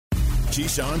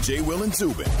Keyshawn, J. Will, and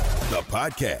Zubin, the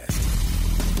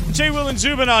podcast. J. Will and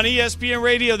Zubin on ESPN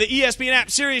Radio, the ESPN app,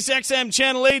 Sirius XM,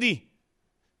 Channel 80.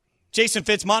 Jason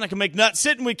Fitz, Monica McNutt,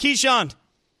 sitting with Keyshawn.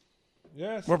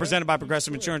 Yes. We're presented by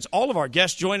Progressive Insurance. All of our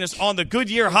guests join us on the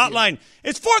Goodyear Hotline.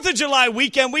 It's 4th of July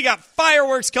weekend. We got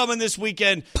fireworks coming this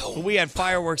weekend. But we had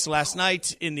fireworks last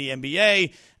night in the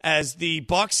NBA as the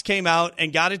Bucks came out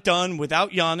and got it done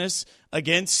without Giannis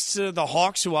against the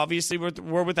Hawks, who obviously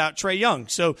were without Trae Young.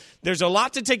 So there's a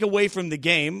lot to take away from the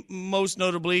game, most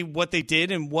notably what they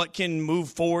did and what can move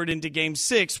forward into Game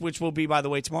 6, which will be, by the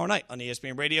way, tomorrow night on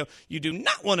ESPN Radio. You do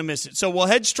not want to miss it. So we'll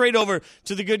head straight over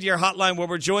to the Goodyear Hotline where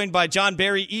we're joined by Jon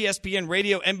Barry, ESPN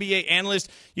Radio NBA analyst.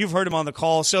 You've heard him on the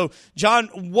call. So, John,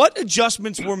 what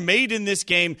adjustments were made in this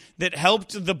game that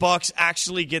helped the Bucks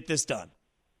actually get this done?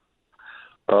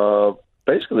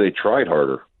 Basically, they tried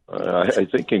harder. I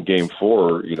think in Game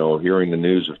 4, hearing the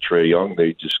news of Trae Young,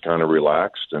 they just kind of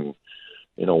relaxed and,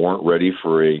 weren't ready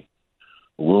for a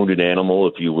wounded animal,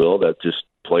 if you will, that just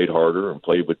played harder and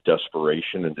played with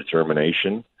desperation and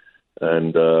determination.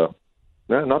 And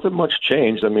nothing much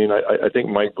changed. I mean, I think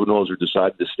Mike Budenholzer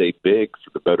decided to stay big for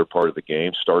the better part of the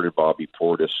game, started Bobby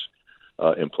Portis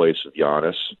in place of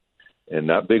Giannis, and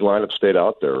that big lineup stayed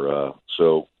out there.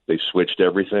 So they switched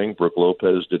everything. Brook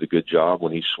Lopez did a good job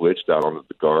when he switched out onto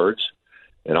the guards.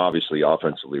 And obviously,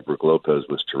 offensively, Brook Lopez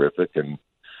was terrific. And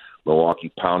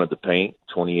Milwaukee pounded the paint,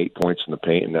 28 points in the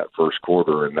paint in that first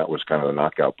quarter, and that was kind of the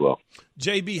knockout blow.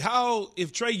 JB,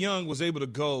 if Trae Young was able to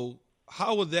go,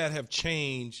 how would that have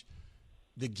changed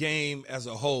the game as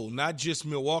a whole? Not just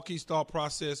Milwaukee's thought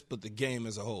process, but the game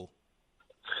as a whole.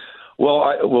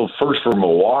 Well, first for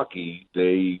Milwaukee,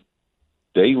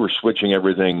 they were switching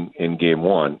everything in Game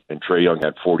 1, and Trae Young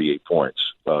had 48 points.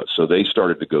 So they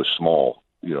started to go small,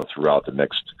 throughout the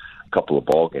next couple of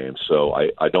ball games. So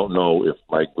I don't know if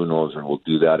Mike Budenholzer will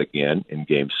do that again in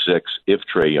Game 6 if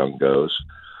Trae Young goes.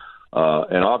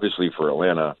 And obviously for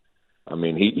Atlanta, I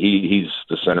mean, he's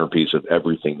the centerpiece of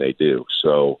everything they do.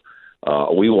 So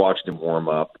we watched him warm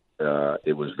up.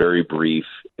 It was very brief,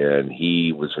 and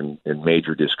he was in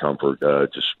major discomfort,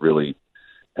 just really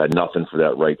had nothing for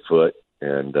that right foot.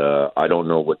 And I don't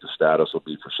know what the status will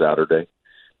be for Saturday.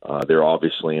 They're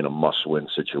obviously in a must-win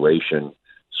situation.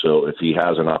 So if he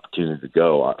has an opportunity to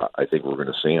go, I think we're going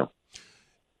to see him.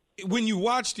 When you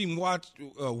watched him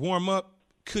warm up,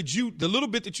 the little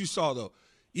bit that you saw, though,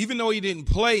 even though he didn't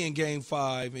play in Game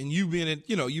 5 and you've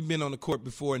been on the court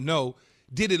before,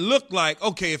 did it look like,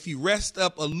 okay, if he rests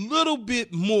up a little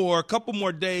bit more, a couple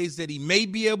more days, that he may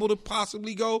be able to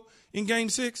possibly go in Game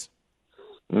 6?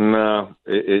 No,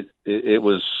 it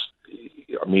was.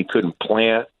 I mean, he couldn't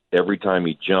plant every time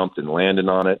he jumped and landed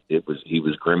on it. He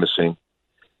was grimacing,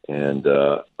 and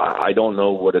I don't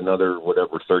know what another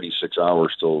 36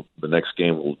 hours till the next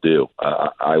game will do.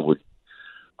 I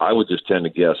would just tend to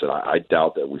guess that I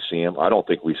doubt that we see him. I don't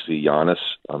think we see Giannis.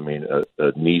 I mean,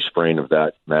 a knee sprain of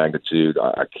that magnitude,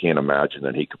 I can't imagine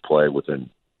that he could play within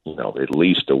at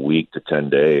least a week to 10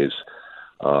 days.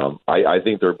 I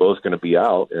think they're both going to be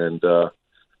out, and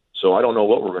so I don't know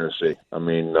what we're going to see. I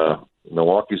mean,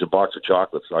 Milwaukee's a box of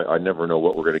chocolates. I never know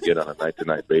what we're going to get on a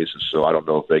night-to-night basis, so I don't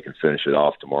know if they can finish it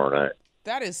off tomorrow night.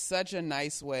 That is such a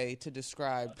nice way to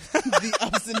describe the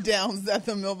ups and downs that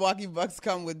the Milwaukee Bucks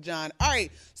come with, John. All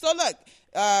right, so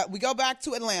look, we go back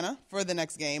to Atlanta for the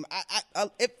next game.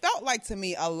 It felt like to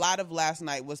me a lot of last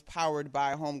night was powered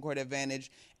by home court advantage,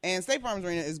 and State Farm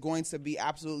Arena is going to be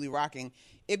absolutely rocking.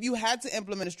 If you had to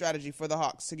implement a strategy for the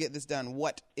Hawks to get this done,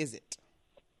 what is it?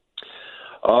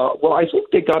 Well, I think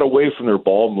they got away from their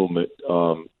ball movement.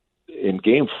 In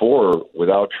Game 4,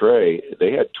 without Trae,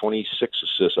 they had 26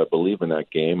 assists, I believe, in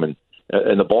that game, and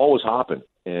the ball was hopping.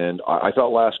 And I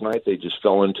thought last night they just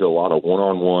fell into a lot of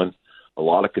one-on-one, a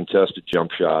lot of contested jump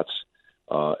shots,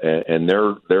 and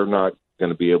they're not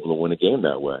going to be able to win a game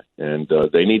that way. And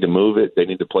they need to move it. They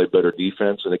need to play better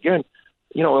defense. And again,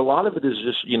 a lot of it is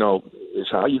just, is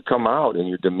how you come out and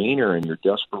your demeanor and your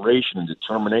desperation and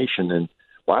determination. And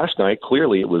last night,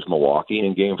 clearly it was Milwaukee,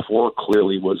 and Game 4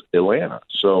 clearly was Atlanta.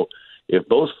 So if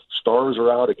both stars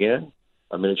are out again,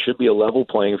 I mean, it should be a level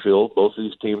playing field. Both of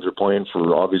these teams are playing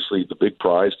for, obviously, the big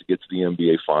prize to get to the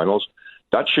NBA Finals.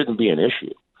 That shouldn't be an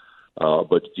issue.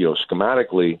 But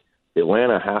schematically,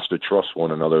 Atlanta has to trust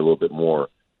one another a little bit more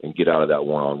and get out of that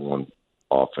one-on-one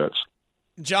offense.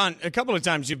 John, a couple of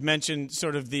times you've mentioned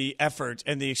sort of the effort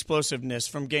and the explosiveness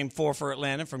from Game 4 for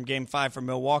Atlanta, from Game 5 for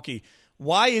Milwaukee.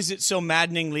 Why is it so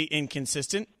maddeningly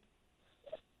inconsistent?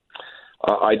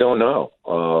 I don't know.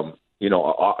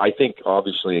 I think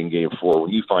obviously in Game 4,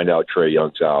 when you find out Trae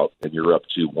Young's out and you're up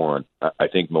 2-1, I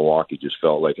think Milwaukee just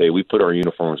felt like, hey, we put our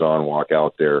uniforms on, walk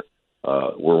out there,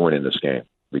 we're winning this game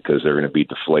because they're going to be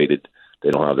deflated. They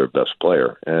don't have their best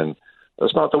player. And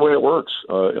that's not the way it works.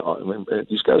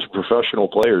 These guys are professional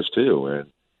players too.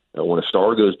 And when a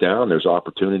star goes down, there's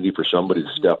opportunity for somebody to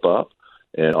step up.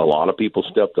 And a lot of people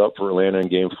stepped up for Atlanta in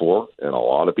Game 4, and a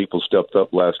lot of people stepped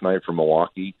up last night for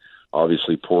Milwaukee.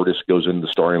 Obviously, Portis goes into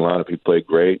the starting lineup. He played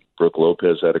great. Brook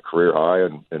Lopez had a career high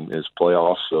in his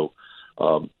playoffs. So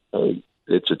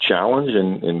it's a challenge,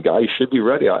 and guys should be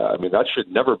ready. I mean, that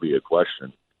should never be a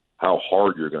question, how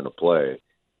hard you're going to play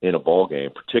in a ball game,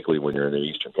 particularly when you're in the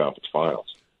Eastern Conference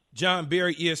Finals. Jon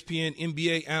Barry, ESPN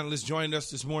NBA analyst, joined us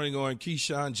this morning on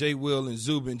Keyshawn, J. Will, and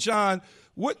Zubin. John,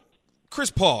 Chris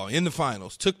Paul in the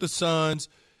finals took the Suns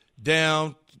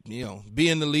down,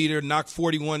 being the leader, knocked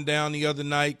 41 down the other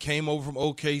night, came over from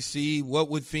OKC. What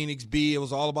would Phoenix be? It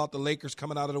was all about the Lakers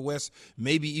coming out of the West,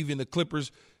 maybe even the Clippers.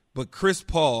 But Chris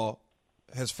Paul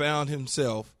has found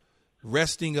himself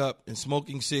resting up and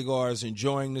smoking cigars,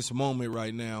 enjoying this moment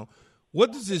right now.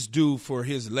 What does this do for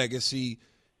his legacy,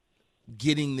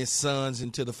 getting the Suns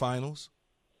into the finals?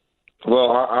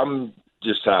 Well, I'm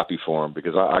just happy for him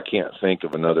because I can't think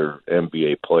of another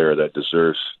NBA player that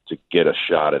deserves to get a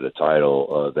shot at a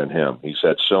title than him. He's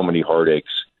had so many heartaches,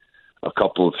 a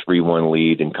couple of 3-1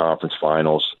 lead in conference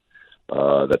finals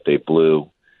that they blew,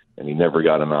 and he never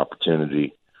got an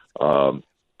opportunity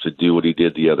to do what he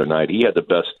did the other night. He had the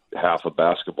best half of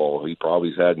basketball he probably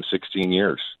has had in 16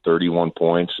 years, 31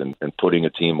 points and putting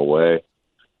a team away.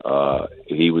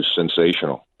 He was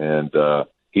sensational. And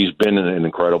he's been an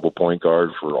incredible point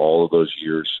guard for all of those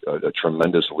years, a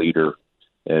tremendous leader.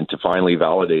 And to finally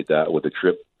validate that with a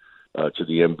trip to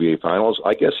the NBA Finals,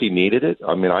 I guess he needed it.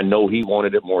 I mean, I know he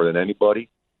wanted it more than anybody.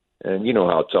 And you know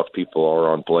how tough people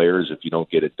are on players if you don't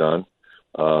get it done.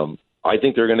 I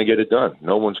think they're going to get it done.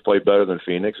 No one's played better than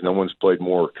Phoenix. No one's played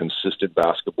more consistent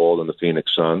basketball than the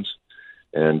Phoenix Suns.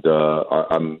 And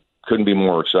I couldn't be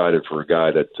more excited for a guy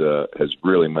that has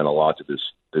really meant a lot to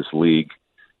this league,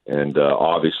 and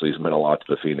obviously has meant a lot to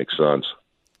the Phoenix Suns.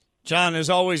 John,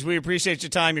 as always, we appreciate your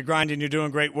time. You're grinding. You're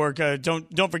doing great work.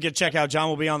 Don't forget, check out John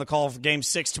will be on the call for Game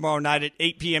 6 tomorrow night at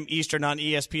 8 p.m. Eastern on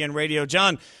ESPN Radio.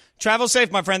 John, travel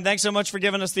safe, my friend. Thanks so much for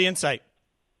giving us the insight.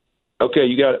 Okay,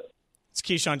 you got it. It's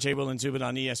Keyshawn, J. Will, and Zubin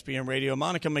on ESPN Radio.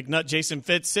 Monica McNutt, Jason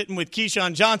Fitz, sitting with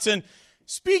Keyshawn Johnson.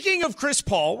 Speaking of Chris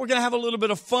Paul, we're going to have a little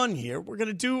bit of fun here. We're going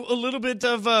to do a little bit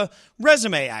of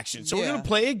resume action. So we're going to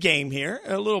play a game here,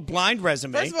 a little blind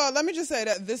resume. First of all, let me just say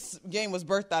that this game was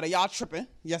birthed out of y'all tripping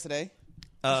yesterday.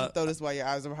 You should throw this while your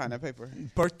eyes are behind that paper.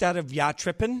 Birthed out of y'all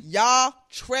tripping? Y'all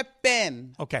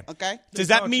tripping. Okay. Okay. Does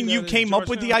that mean you came up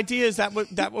with the idea? Is that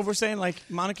what we're saying? Like,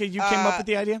 Monica, you came up with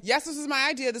the idea? Yes, this is my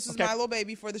idea. This is my little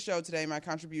baby for the show today, my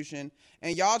contribution.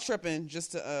 And y'all tripping,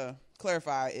 just to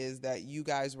clarify, is that you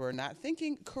guys were not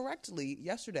thinking correctly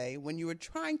yesterday when you were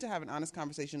trying to have an honest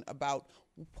conversation about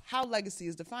how legacy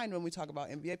is defined when we talk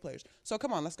about NBA players. So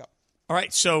come on, let's go. All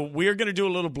right, so we're going to do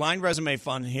a little blind resume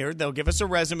fun here. They'll give us a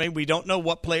resume. We don't know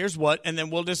what player's what, and then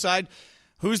we'll decide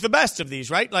who's the best of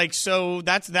these, right? Like, so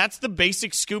that's the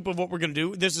basic scoop of what we're going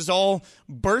to do. This is all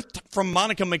birthed from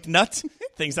Monica McNutt,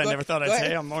 things I never thought I'd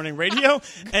say on morning radio.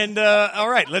 And all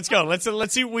right, let's go. Let's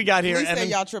see what we got here. Please say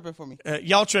y'all tripping for me.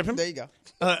 Y'all tripping. There you go.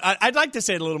 I'd like to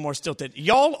say it a little more stilted.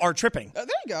 Y'all are tripping. There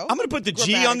you go. I'm going to put the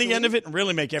G on the end of it and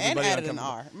really make everybody and add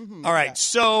uncomfortable. an R. Mm-hmm, all right,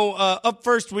 so up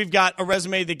first, we've got a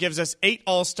resume that gives us 8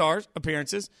 All-Star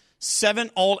appearances,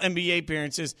 7 All-NBA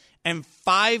appearances, and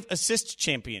 5 assist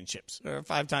championships, or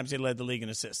 5 times they led the league in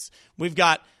assists. We've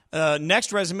got,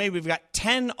 next resume, we've got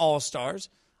 10 All-Stars,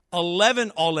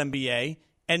 11 All-NBA,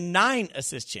 and 9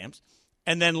 assist champs.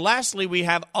 And then lastly, we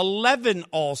have 11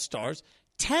 All-Stars,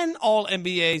 10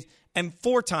 All-NBAs, and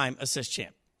 4-time assist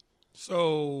champ.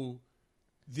 So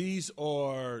these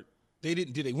are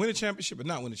did they win a championship or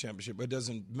not win a championship? It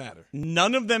doesn't matter.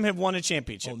 None of them have won a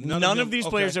championship. None of these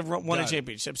players have won a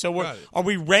championship. So are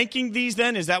we ranking these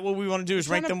then? Is that what we want to do? Is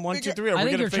rank them 1, 2, 3? I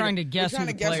think you're trying to guess who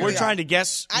the players are. We're trying to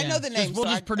guess. I know the names. We'll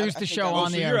just produce the show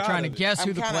on the air trying to guess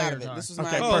who the players are. This is my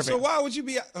perfect. So why would you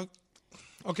be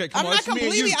okay, come I'm on. not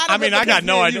completely out of I mean, I got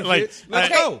no idea. Let's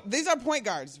go. These are point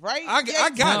guards, right? I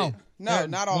got it. No,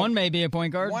 not all. One may be a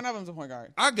point guard. One of them's a point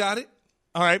guard. I got it.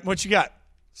 All right, what you got?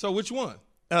 So which one?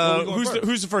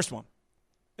 Who's the first one?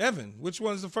 Evan. Which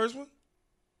one's the first one?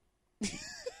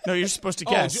 No, you're supposed to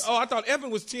guess. I thought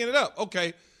Evan was teeing it up.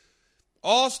 Okay.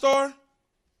 All-Star,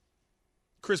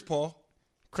 Chris Paul.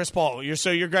 Chris Paul.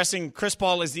 You're guessing Chris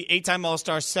Paul is the 8-time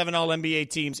All-Star, 7 All-NBA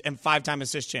teams, and 5-time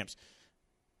assist champs.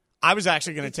 I was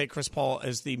actually going to take Chris Paul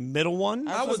as the middle one.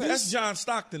 That's John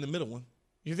Stockton, the middle one.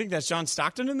 You think that's John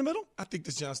Stockton in the middle? I think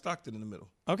that's John Stockton in the middle.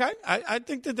 Okay. I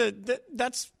think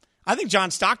that's I think John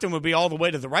Stockton would be all the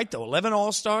way to the right, though. 11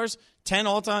 All-Stars, 10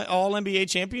 All-NBA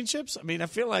championships. I mean, I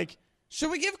feel like. Should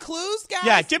we give clues, guys?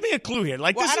 Yeah, give me a clue here.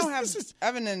 Like, well, this I don't is,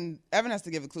 have Evan has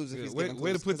to give the clues if he's giving clues.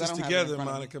 Way to put this together,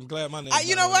 Monica. I'm glad my name.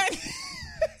 You know what?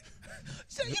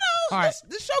 So, all right.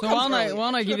 This show so comes why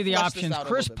don't I give you the options?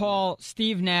 Chris Paul,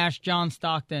 Steve Nash, John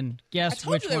Stockton. Guess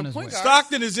which one is which.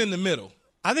 Stockton is in the middle.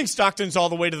 I think Stockton's all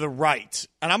the way to the right.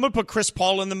 And I'm going to put Chris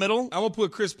Paul in the middle. I'm going to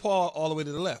put Chris Paul all the way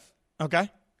to the left. Okay. All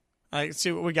right, let's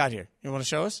see what we got here. You want to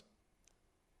show us?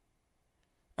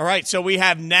 All right, so we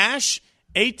have Nash,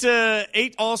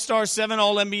 8 All-Stars, 7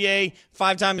 All-NBA,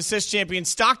 5-time assist champion.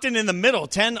 Stockton in the middle,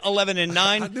 10, 11, and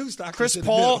 9. I knew Stockton. Chris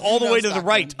Paul all the way to the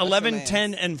right, 11,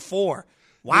 10, and 4.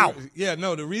 Wow. Yeah,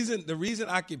 no, the reason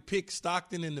I could pick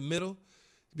Stockton in the middle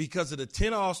because of the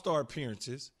 10 All-Star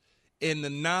appearances and the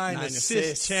 9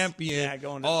 assist champion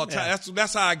all time. Yeah.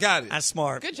 That's how I got it. That's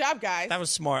smart. Good job, guys. That was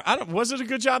smart. Was it a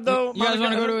good job, though? You guys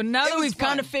want to go to another? We've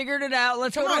kind of figured it out.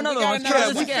 Let's go to another one. Let's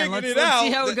try this again. Let's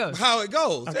see how it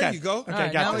goes. Okay. There you go. Okay,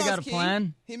 right, now we got a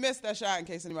plan. He missed that shot in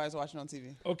case anybody's watching on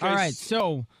TV. Okay. All right,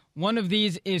 so one of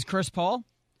these is Chris Paul.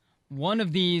 One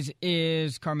of these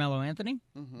is Carmelo Anthony.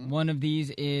 Mm-hmm. One of these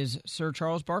is Sir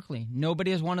Charles Barkley.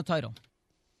 Nobody has won a title.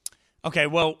 Okay,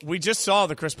 well, we just saw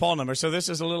the Chris Paul number, so this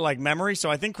is a little like memory. So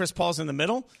I think Chris Paul's in the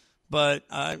middle, but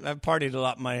I've partied a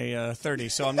lot in my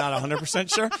 30s, so I'm not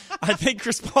 100% sure. I think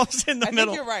Chris Paul's in the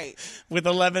middle. I think you're right. With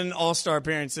 11 All-Star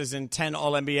appearances and 10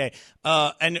 All-NBA.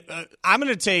 And I'm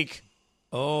going to take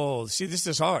 – see, this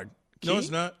is hard. No,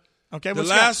 it's not. Okay, the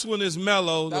last one is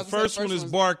Melo. The first one is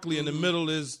Barkley, and the middle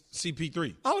is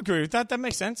CP3. I'll agree with that. That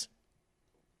makes sense.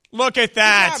 Look at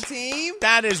that. Good job, team.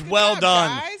 That is well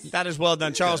done. Guys. That is well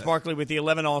done. Charles Barkley with the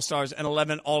 11 All-Stars and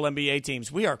 11 All-NBA teams.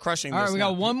 We are crushing this. All right, we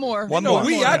got one more.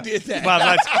 I did that.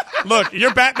 Well, look,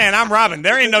 you're Batman. I'm Robin.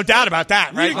 There ain't no doubt about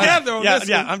that, right? Together on this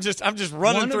one. I'm just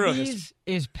running through this. One of these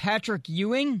is Patrick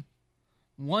Ewing.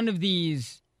 One of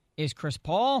these is Chris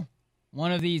Paul.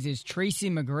 One of these is Tracy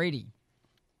McGrady.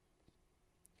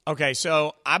 Okay,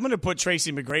 so I'm going to put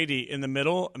Tracy McGrady in the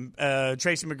middle.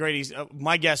 Tracy McGrady's,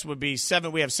 my guess would be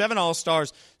 7. We have 7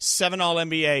 All-Stars, 7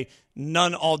 All-NBA,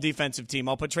 none All-Defensive team.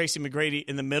 I'll put Tracy McGrady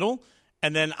in the middle,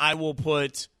 and then I will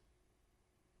put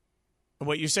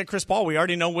what you said, Chris Paul. We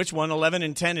already know which one, 11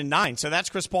 and 10 and 9. So that's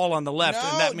Chris Paul on the left. No,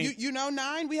 and that means, you know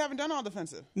 9? We haven't done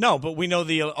All-Defensive. No, but we know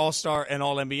the All-Star and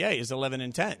All-NBA is 11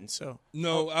 and 10. So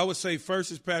no, I would say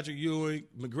first is Patrick Ewing,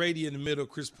 McGrady in the middle,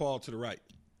 Chris Paul to the right.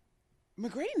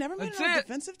 McGrady never made an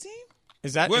defensive team?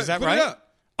 Is that right? It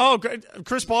up. Oh,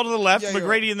 Chris Paul to the left, McGrady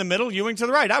right. in the middle, Ewing to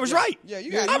the right. I was right. Yeah,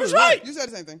 you got it. I was right. You said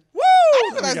the same thing. Woo!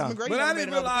 I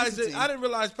didn't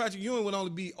realize Patrick Ewing would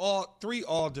only be all 3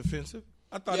 all-defensive.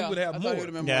 I thought he would have more.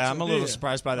 I'm a little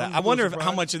surprised by that. I wonder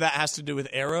how much of that has to do with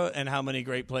era and how many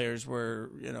great players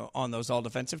were, on those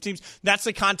all-defensive teams. That's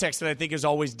the context that I think is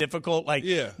always difficult. Like,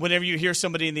 whenever you hear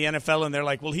somebody in the NFL and they're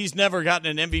like, well, he's never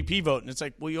gotten an MVP vote. And it's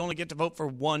like, well, you only get to vote for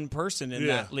one person in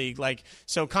that league. Like,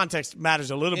 so context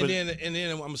matters a little bit. And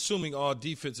then I'm assuming all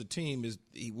defensive team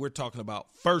we're talking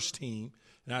about first team,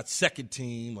 not second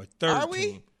team or third team. Are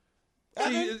we?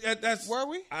 See, were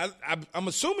we? I'm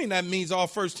assuming that means all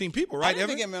first-team people, right, I didn't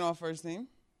Evan? think it meant all first-team.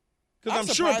 Because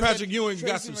I'm sure Patrick Ewing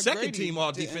got some second-team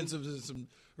all-defensive,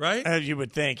 right? You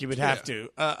would think. You would have to.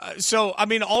 So, I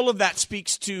mean, all of that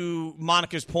speaks to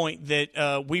Monica's point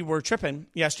that we were tripping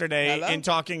yesterday in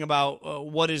talking about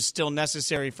what is still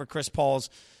necessary for Chris Paul's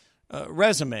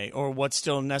resume or what's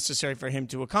still necessary for him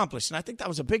to accomplish. And I think that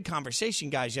was a big conversation,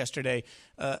 guys, yesterday.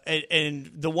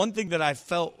 And the one thing that I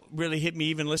felt really hit me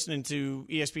even listening to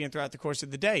ESPN throughout the course of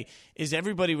the day is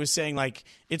everybody was saying, like,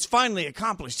 it's finally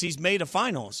accomplished. He's made a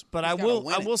finals. But I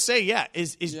will say,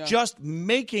 just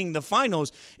making the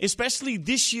finals, especially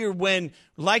this year when,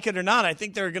 like it or not, I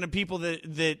think there are going to be people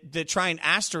that try and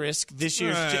asterisk this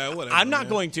year's whatever, I'm not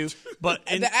going to. But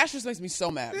the asterisk makes me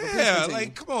so mad. Yeah,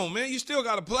 like, come on, man. You still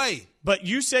got to play. But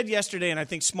you said yesterday, and I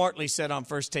think smartly said on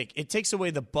First Take, it takes away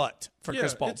the but for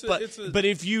Chris Paul. But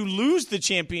if you lose the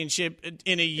championship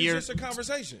in a year, it's just a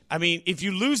conversation. I mean, if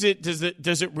you lose it, does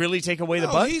it really take away the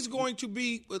but? He's going to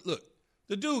be. Look,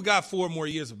 the dude got 4 more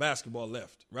years of basketball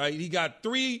left, right? He got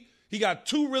 2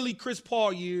 really Chris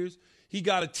Paul years. He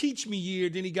got a teach me year.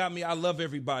 Then he got me I love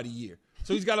everybody year.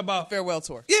 So he's got about farewell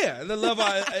tour. Yeah, the love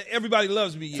everybody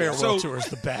loves me year. Farewell tour is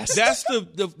the best. That's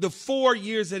the 4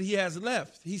 years that he has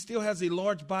left. He still has a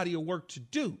large body of work to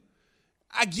do.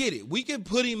 I get it. We can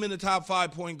put him in the top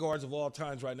 5 point guards of all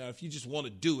times right now if you just want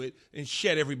to do it and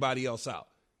shut everybody else out.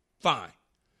 Fine.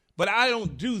 But I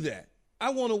don't do that.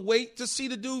 I want to wait to see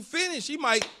the dude finish. He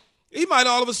might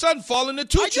all of a sudden fall into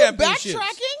 2 championships. Are you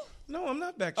backtracking? No, I'm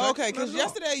not backtracking. Okay, because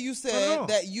yesterday you said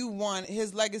that you want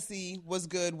his legacy was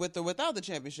good with or without the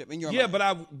championship in your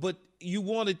mind. but you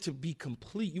want it to be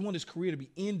complete. You want his career to be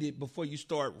ended before you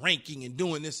start ranking and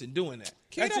doing this and doing that.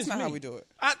 That's just not me. how we do it.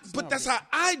 That's how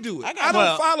I do it. I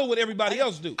don't follow what everybody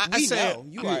else do. I know.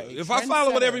 You are if I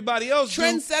follow what everybody else do,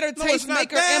 trendsetter,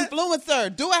 tastemaker,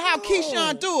 influencer. Do it how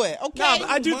Keyshawn do it. Okay. No, but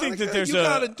I do think that you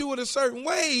got to do it a certain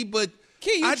way, but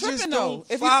Key, I just don't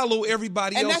follow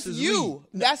everybody else's lead.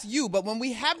 That's you. But when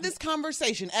we have this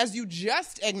conversation, as you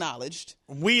just acknowledged,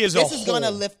 this is going to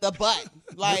lift the butt.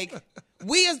 Like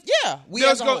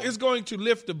it's going to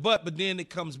lift the butt, but then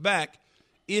it comes back.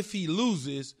 If he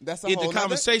loses, the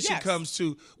conversation comes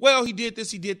to, well, he did this,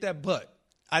 he did that, but.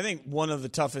 I think one of the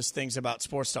toughest things about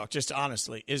sports talk, just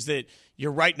honestly, is that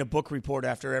you're writing a book report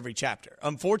after every chapter.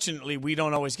 Unfortunately, we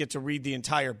don't always get to read the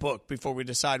entire book before we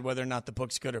decide whether or not the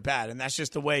book's good or bad, and that's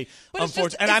just the way.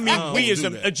 And I mean, we as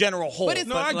a general whole. I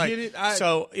get it.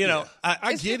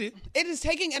 I get it. It is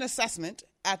taking an assessment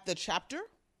at the chapter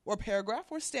or paragraph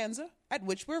or stanza at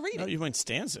which we're reading. No, you went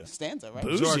stanza. Stanza, right?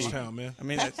 Bougie. Georgetown, man. I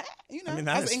mean, I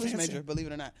was an English major, believe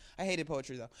it or not. I hated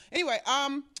poetry though. Anyway,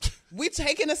 we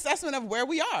take an assessment of where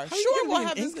we are. Sure, we'll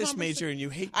have an this English major and you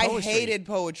hate poetry. I hated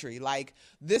poetry. Like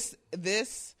this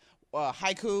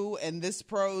haiku and this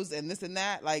prose and this and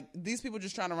that. Like these people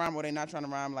just trying to rhyme or they're not trying to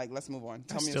rhyme. Like let's move on.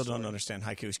 I still don't understand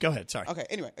haikus. Go ahead. Sorry. Okay.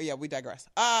 Anyway, we digress.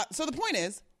 So the point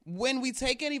is, when we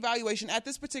take an evaluation at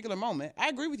this particular moment, I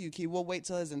agree with you, Key. We'll wait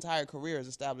till his entire career is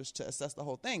established to assess the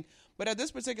whole thing. But at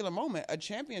this particular moment, a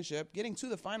championship, getting to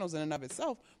the finals in and of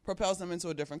itself, propels him into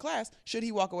a different class. Should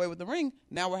he walk away with the ring,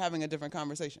 now we're having a different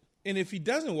conversation. And if he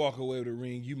doesn't walk away with the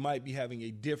ring, you might be having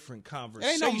a different conversation.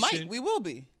 It ain't no might. We will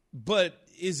be. But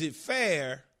is it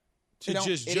fair to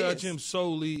just judge him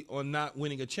solely on not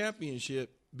winning a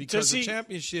championship? Because the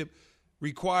championship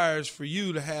requires for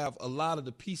you to have a lot of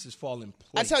the pieces fall in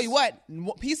place. I tell you what,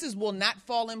 pieces will not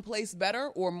fall in place better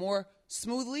or more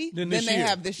smoothly than they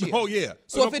have this year. Oh, yeah.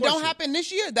 So if it don't happen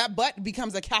this year, that butt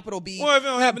becomes a capital B. Well, if it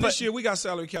don't happen this year, we got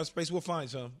salary cap space. We'll find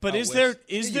some. But is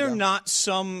there not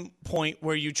some point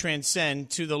where you transcend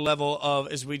to the level of,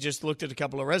 as we just looked at a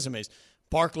couple of resumes,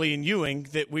 Barkley and Ewing,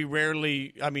 that we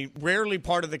rarely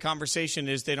part of the conversation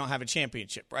is they don't have a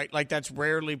championship, right? Like that's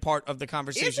rarely part of the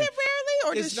conversation. Is it rarely?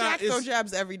 Or does Shaq throw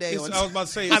jabs every day? I was about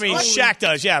to say. Shaq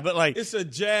does, yeah, but like it's a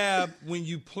jab when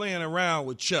you playing around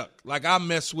with Chuck. Like I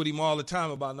mess with him all the time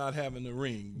about not having the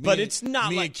ring. It's not.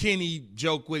 Me and Kenny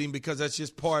joke with him because that's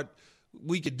just part.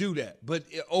 We could do that, but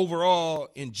overall,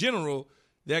 in general,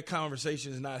 that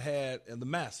conversation is not had in the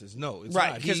masses. No, it's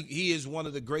not. He is one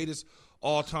of the greatest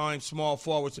all-time small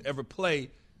forwards to ever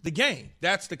play the game.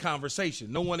 That's the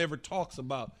conversation. No one ever talks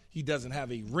about he doesn't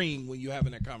have a ring when you're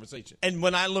having that conversation. And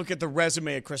when I look at the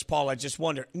resume of Chris Paul, I just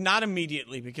wonder, not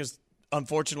immediately because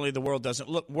unfortunately the world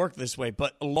doesn't work this way,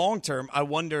 but long term, I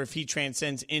wonder if he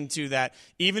transcends into that,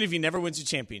 even if he never wins a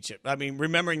championship. I mean,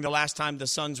 remembering the last time the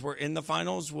Suns were in the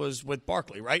finals was with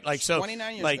Barkley, right? Like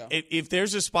 29 years ago. If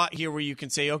there's a spot here where you can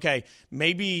say, okay,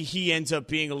 maybe he ends up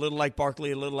being a little like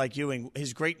Barkley, a little like Ewing,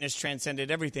 his greatness transcended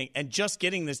everything, and just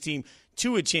getting this team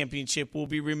to a championship will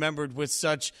be remembered with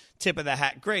such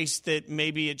tip-of-the-hat grace that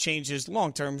maybe it changes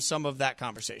long-term some of that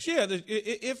conversation. Yeah,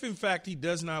 if, in fact, he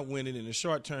does not win it in the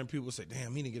short term, people will say,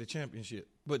 damn, he didn't get a championship.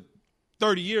 But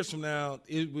 30 years from now,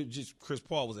 it would just Chris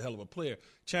Paul was a hell of a player.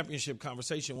 Championship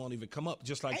conversation won't even come up,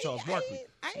 just like Charles Barkley.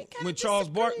 When Charles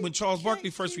Barkley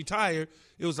first retired,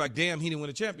 it was like, damn, he didn't win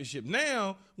a championship.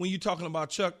 Now, when you're talking about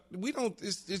Chuck, we don't.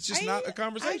 It's just not a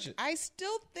conversation. I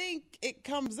still think it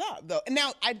comes up though.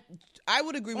 Now, I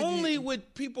would agree with you. Only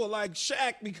with people like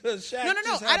Shaq because Shaq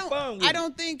just I have fun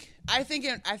with it. I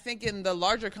think in the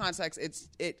larger context,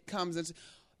 it comes into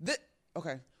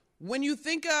okay. When you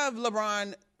think of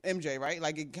LeBron, MJ, right?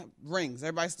 Like rings.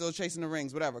 Everybody's still chasing the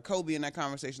rings, whatever. Kobe in that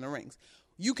conversation, the rings.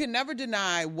 You can never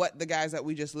deny what the guys that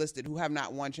we just listed who have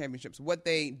not won championships, what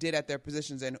they did at their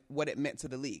positions and what it meant to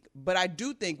the league. But I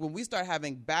do think when we start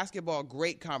having basketball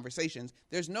great conversations,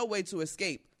 there's no way to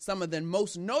escape some of the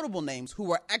most notable names who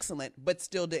were excellent but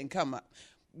still didn't come up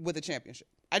with a championship.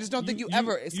 I just don't think you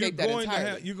ever escape that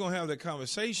entirely. You're going to have that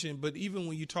conversation, but even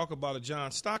when you talk about a John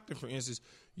Stockton, for instance,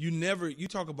 you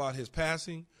talk about his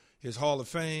passing, his Hall of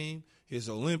Fame, his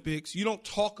Olympics. You don't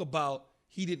talk about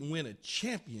he didn't win a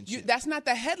championship. That's not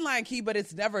the headline, Key, but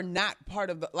it's never not part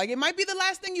of the – like it might be the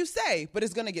last thing you say, but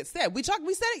it's going to get said.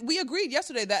 We agreed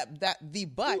yesterday that the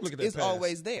but is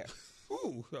always there.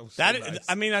 Ooh, that was so nice.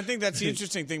 I mean, I think that's the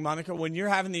interesting thing, Monica. When you're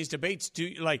having these debates,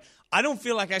 I don't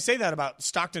feel like I say that about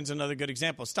Stockton's another good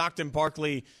example. Stockton,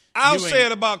 Barkley. I'll say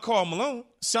it about Karl Malone.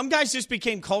 Some guys just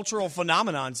became cultural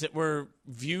phenomenons that were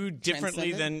viewed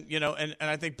differently than, and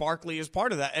I think Barkley is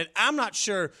part of that. And I'm not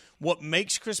sure what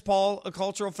makes Chris Paul a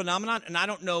cultural phenomenon, and I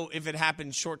don't know if it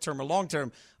happens short-term or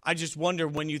long-term. I just wonder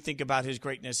when you think about his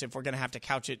greatness if we're going to have to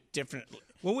couch it differently.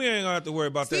 Well, we ain't going to have to worry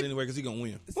about that anyway because he's going to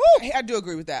win. I do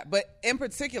agree with that. But in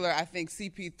particular, I think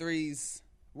CP3's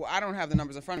 – well, I don't have the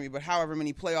numbers in front of me, but however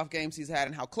many playoff games he's had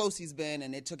and how close he's been,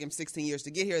 and it took him 16 years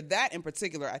to get here, that in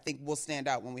particular I think will stand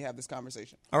out when we have this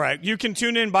conversation. All right. You can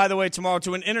tune in, by the way, tomorrow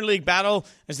to an interleague battle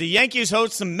as the Yankees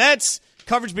host the Mets.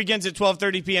 Coverage begins at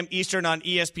 12:30 p.m. Eastern on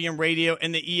ESPN Radio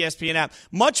and the ESPN app.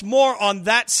 Much more on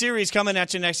that series coming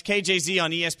at you next. KJZ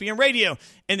on ESPN Radio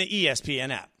and the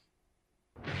ESPN app.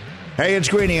 Hey, it's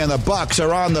Greeny, and the Bucks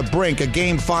are on the brink. A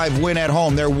Game 5 win at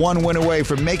home. They're one win away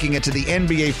from making it to the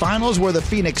NBA Finals, where the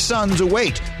Phoenix Suns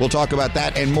await. We'll talk about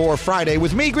that and more Friday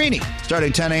with me, Greeny,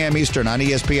 starting 10 a.m. Eastern on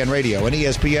ESPN Radio and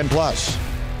ESPN+.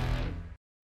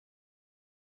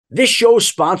 This show is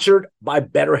sponsored by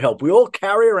BetterHelp. We all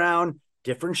carry around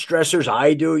different stressors.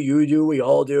 I do, you do, we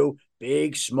all do,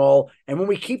 big, small. And when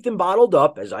we keep them bottled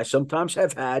up, as I sometimes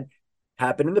have had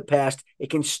happen in the past, it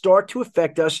can start to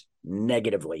affect us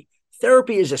negatively.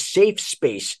 Therapy is a safe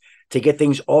space to get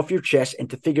things off your chest and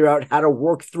to figure out how to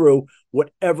work through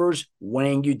whatever's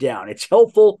weighing you down. It's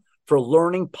helpful for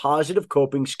learning positive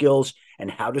coping skills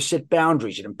and how to set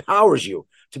boundaries. It empowers you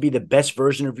to be the best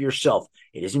version of yourself.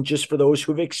 It isn't just for those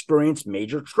who've experienced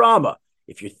major trauma.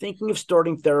 If you're thinking of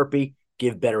starting therapy,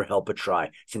 give BetterHelp a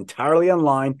try. It's entirely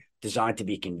online, designed to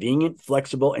be convenient,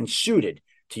 flexible, and suited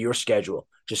to your schedule.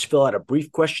 Just fill out a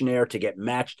brief questionnaire to get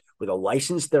matched with a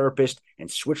licensed therapist and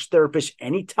switch therapists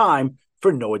anytime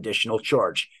for no additional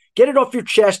charge. Get it off your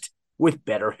chest with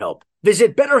BetterHelp.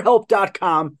 Visit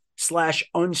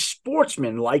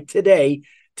BetterHelp.com/unsportsmanlike today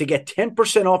to get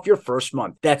 10% off your first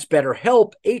month. That's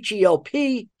BetterHelp,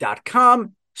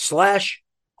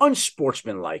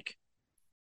 HELP.com/unsportsmanlike.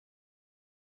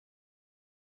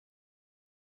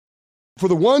 For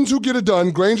the ones who get it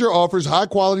done, Grainger offers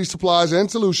high-quality supplies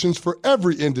and solutions for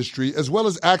every industry, as well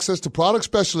as access to product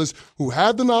specialists who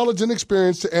have the knowledge and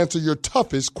experience to answer your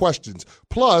toughest questions.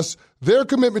 Plus, their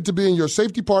commitment to being your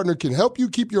safety partner can help you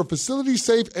keep your facility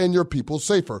safe and your people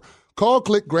safer. Call,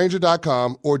 click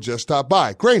Grainger.com, or just stop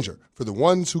by. Grainger, for the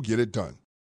ones who get it done.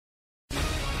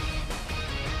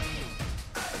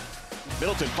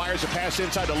 Middleton fires a pass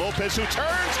inside to Lopez, who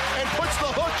turns and puts the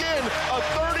hook in. A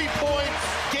 30-point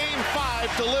Game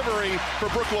 5 delivery for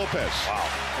Brook Lopez. Wow.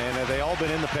 And have they all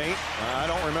been in the paint? I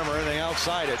don't remember anything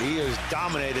outside it. He is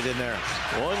dominated in there.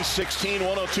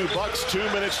 116-102 Bucks, 2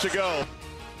 minutes to go.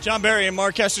 Jon Barry and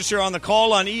Mark Kestisher on the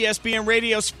call on ESPN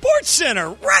Radio Sports Center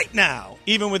right now.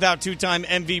 Even without two-time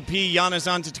MVP Giannis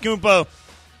Antetokounmpo,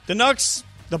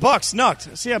 the Bucks snuck.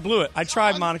 See, I blew it. I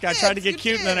tried, Monica. I tried to get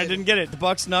cute, and then I didn't get it. The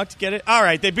Bucks snuck. Get it? All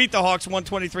right. They beat the Hawks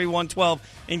 123-112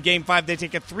 in Game 5. They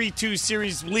take a 3-2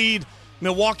 series lead.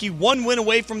 Milwaukee one win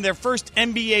away from their first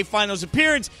NBA Finals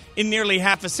appearance in nearly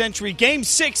half a century. Game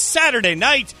 6 Saturday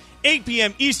night, 8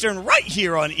 p.m. Eastern, right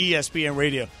here on ESPN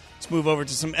Radio. Let's move over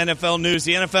to some NFL news.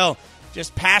 The NFL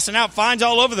just passing out fines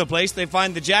all over the place. They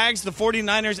fined the Jags, the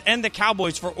 49ers, and the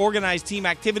Cowboys for organized team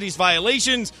activities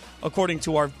violations, according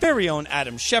to our very own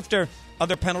Adam Schefter.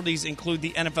 Other penalties include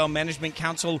the NFL Management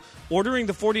Council ordering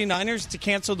the 49ers to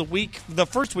cancel the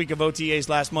first week of OTAs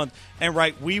last month and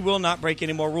write, "We will not break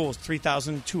any more rules,"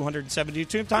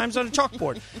 3,272 times on a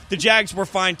chalkboard. The Jags were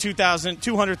fined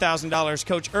 $200,000.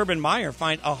 Coach Urban Meyer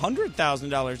fined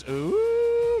 $100,000.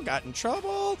 Ooh, got in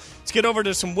trouble. Let's get over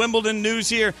to some Wimbledon news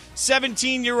here.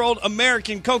 17-year-old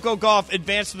American Coco Gauff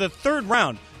advanced to the third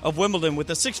round of Wimbledon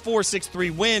with a 6-4, 6-3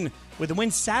 win. With a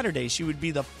win Saturday, she would be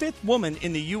the fifth woman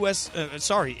in the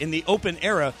in the Open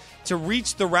era to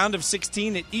reach the round of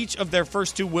 16 at each of their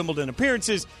first two Wimbledon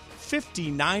appearances.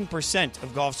 59%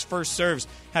 of Gauff's first serves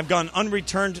have gone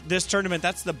unreturned this tournament.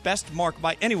 That's the best mark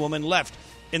by any woman left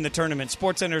in the tournament.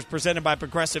 SportsCenter is presented by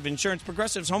Progressive Insurance.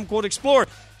 Progressive's Home Quote Explorer,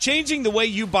 changing the way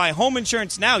you buy home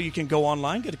insurance. Now you can go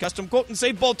online, get a custom quote, and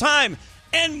save both time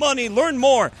and money. Learn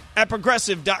more at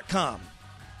Progressive.com.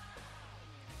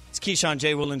 It's Keyshawn,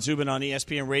 J. Will, and Zubin on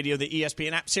ESPN Radio, the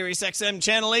ESPN app, Sirius XM,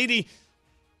 Channel 80.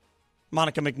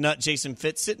 Monica McNutt, Jason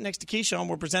Fitz, sitting next to Keyshawn.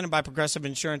 We're presented by Progressive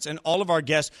Insurance, and all of our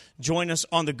guests join us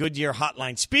on the Goodyear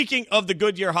Hotline. Speaking of the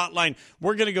Goodyear Hotline,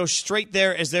 we're going to go straight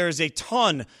there as there is a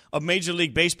ton of Major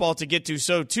League Baseball to get to.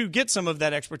 So to get some of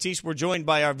that expertise, we're joined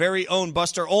by our very own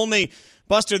Buster Olney.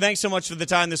 Buster, thanks so much for the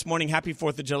time this morning. Happy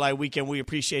 4th of July weekend. We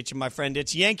appreciate you, my friend.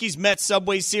 It's Yankees-Mets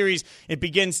Subway Series. It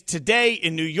begins today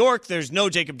in New York. There's no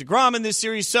Jacob deGrom in this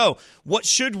series. So what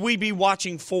should we be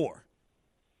watching for?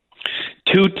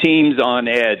 Two teams on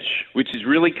edge, which is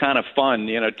really kind of fun.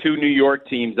 You know, two New York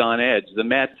teams on edge. The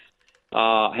Mets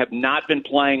have not been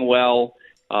playing well,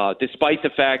 despite the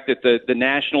fact that the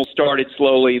Nationals started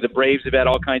slowly. The Braves have had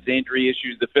all kinds of injury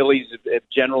issues. The Phillies have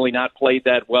generally not played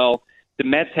that well. The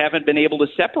Mets haven't been able to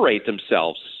separate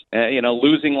themselves.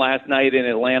 Losing last night in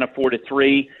Atlanta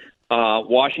 4-3.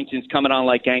 Washington's coming on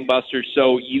like gangbusters.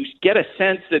 So you get a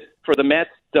sense that for the Mets,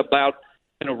 about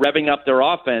revving up their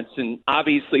offense. And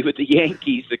obviously with the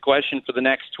Yankees, the question for the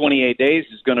next 28 days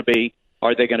is going to be,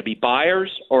 are they going to be buyers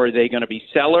or are they going to be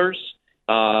sellers?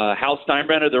 Hal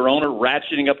Steinbrenner, their owner,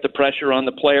 ratcheting up the pressure on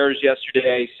the players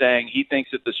yesterday, saying he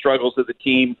thinks that the struggles of the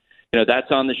team,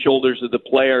 that's on the shoulders of the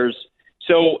players.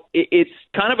 So it's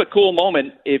kind of a cool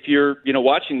moment if you're,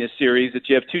 watching this series, that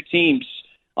you have two teams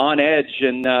on edge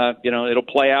and, it'll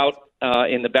play out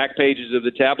in the back pages of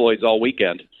the tabloids all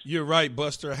weekend. You're right,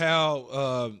 Buster.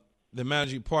 Hal, the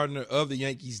managing partner of the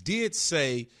Yankees, did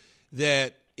say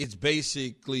that it's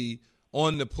basically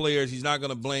on the players. He's not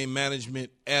going to blame management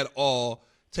at all.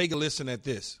 Take a listen at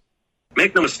this.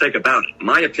 Make no mistake about it.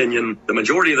 My opinion, the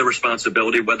majority of the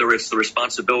responsibility, whether it's the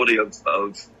responsibility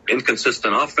of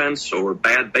inconsistent offense or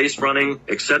bad base running,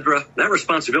 etc., that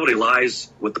responsibility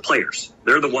lies with the players.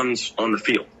 They're the ones on the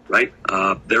field, right?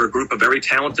 They're a group of very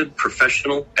talented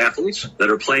professional athletes that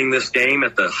are playing this game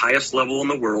at the highest level in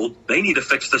the world. They need to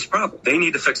fix this problem. They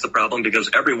need to fix the problem because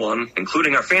everyone,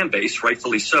 including our fan base,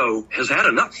 rightfully so, has had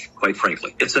enough, quite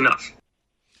frankly. It's enough.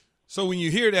 So when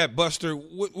you hear that, Buster,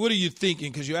 what are you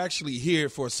thinking? Because you actually hear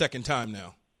it for a second time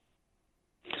now.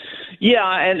 Yeah,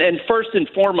 and first and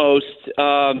foremost,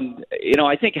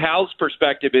 I think Hal's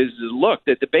perspective is, look,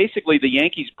 that basically the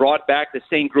Yankees brought back the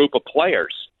same group of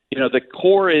players. The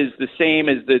core is the same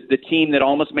as the team that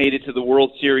almost made it to the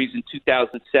World Series in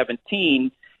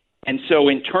 2017. And so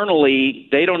internally,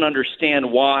 they don't understand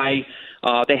why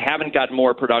they haven't gotten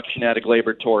more production out of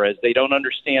Gleyber Torres. They don't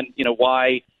understand,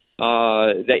 why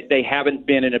they haven't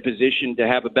been in a position to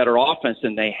have a better offense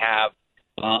than they have.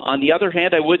 On the other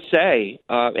hand, I would say,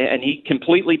 and he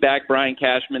completely backed Brian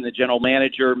Cashman, the general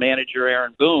manager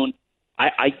Aaron Boone,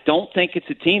 I don't think it's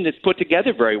a team that's put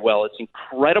together very well. It's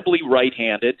incredibly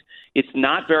right-handed. It's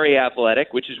not very athletic,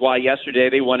 which is why yesterday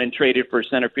they went and traded for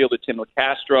center fielder Tim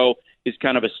LeCastro. Is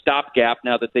kind of a stopgap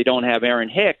now that they don't have Aaron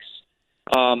Hicks.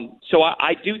 So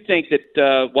I do think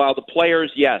that while the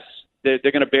players, yes, they're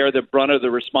going to bear the brunt of the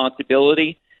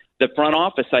responsibility, the front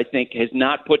office, I think, has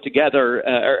not put together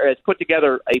or has put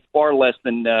together a far less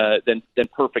than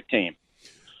perfect team.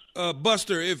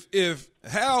 Buster, if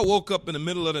Hal woke up in the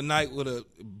middle of the night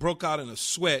broke out in a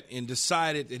sweat and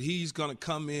decided that he's going to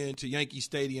come into Yankee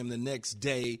Stadium the next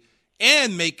day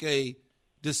and make a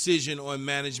decision on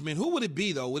management, who would it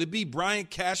be, though? Would it be Brian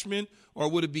Cashman or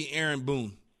would it be Aaron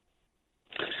Boone?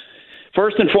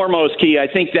 First and foremost, Key,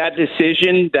 I think that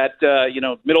decision, that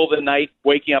middle of the night,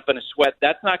 waking up in a sweat,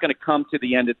 that's not going to come to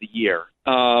the end of the year,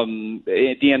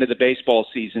 at the end of the baseball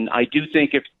season. I do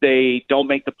think if they don't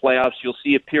make the playoffs, you'll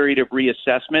see a period of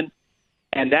reassessment,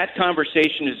 and that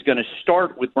conversation is going to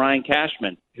start with Brian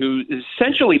Cashman, who is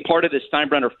essentially part of the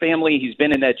Steinbrenner family. He's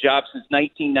been in that job since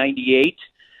 1998.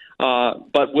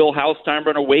 But will Hal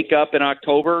Steinbrenner wake up in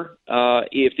October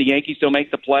if the Yankees don't make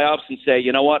the playoffs and say,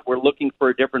 you know what, we're looking for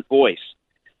a different voice?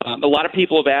 A lot of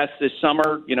people have asked this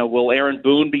summer, will Aaron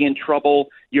Boone be in trouble?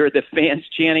 You're the fans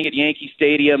chanting at Yankee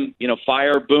Stadium,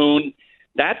 fire Boone.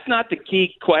 That's not the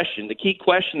key question. The key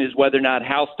question is whether or not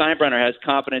Hal Steinbrenner has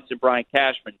confidence in Brian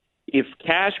Cashman. If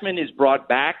Cashman is brought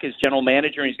back as general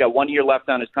manager and he's got 1 year left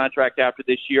on his contract after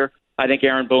this year, I think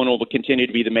Aaron Boone will continue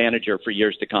to be the manager for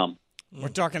years to come. We're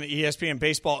talking to ESPN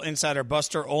baseball insider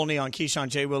Buster Olney on Keyshawn,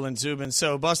 J. Will, and Zubin.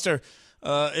 So, Buster,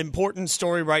 important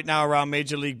story right now around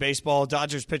Major League Baseball.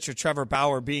 Dodgers pitcher Trevor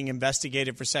Bauer being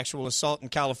investigated for sexual assault in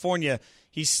California.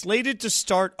 He's slated to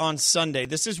start on Sunday.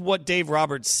 This is what Dave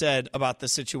Roberts said about the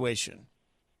situation.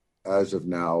 As of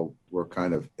now, we're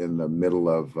kind of in the middle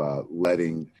of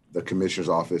letting the commissioner's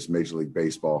office, Major League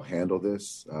Baseball, handle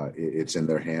this. It's in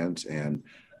their hands. And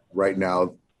right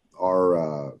now,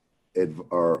 our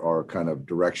kind of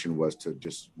direction was to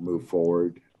just move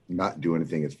forward, not do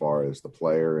anything as far as the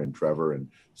player and Trevor. And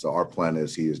so our plan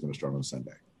is he is going to start on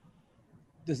Sunday.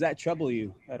 Does that trouble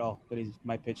you at all that he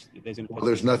might pitch? Well,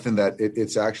 there's nothing that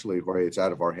it's actually, Jorge, it's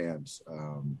out of our hands.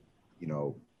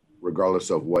 Regardless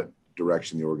of what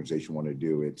direction the organization want to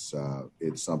do, it's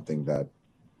something that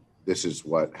this is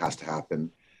what has to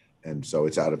happen. And so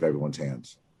it's out of everyone's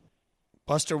hands.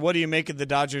 Buster, what do you make of the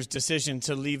Dodgers' decision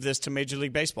to leave this to Major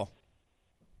League Baseball?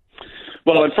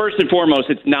 Well, and first and foremost,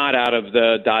 it's not out of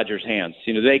the Dodgers' hands.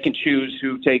 They can choose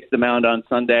who takes the mound on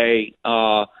Sunday.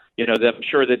 I'm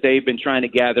sure that they've been trying to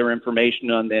gather information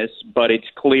on this, but it's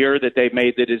clear that they've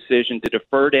made the decision to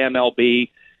defer to MLB,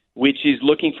 which is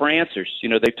looking for answers.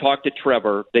 They've talked to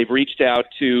Trevor. They've reached out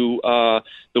to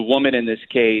the woman in this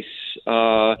case,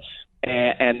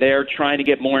 and they're trying to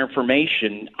get more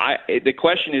information. The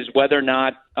question is whether or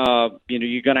not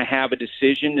you're going to have a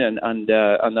decision on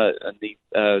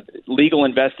the legal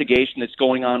investigation that's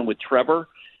going on with Trevor.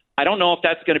 I don't know if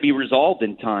that's going to be resolved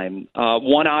in time.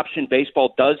 One option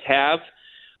baseball does have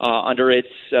under its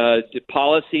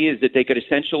policy is that they could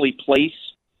essentially place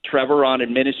Trevor on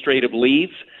administrative leave,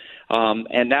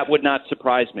 and that would not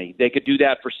surprise me. They could do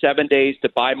that for 7 days to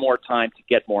buy more time to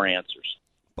get more answers.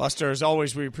 Buster, as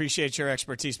always, we appreciate your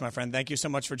expertise, my friend. Thank you so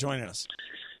much for joining us.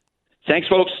 Thanks,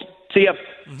 folks. See ya.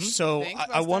 Mm-hmm. So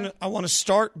I want to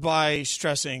start by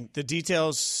stressing the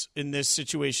details in this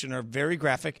situation are very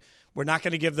graphic. We're not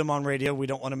going to give them on radio. We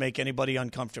don't want to make anybody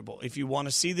uncomfortable. If you want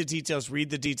to see the details, read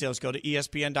the details, go to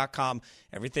ESPN.com.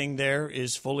 Everything there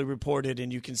is fully reported,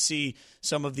 and you can see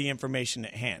some of the information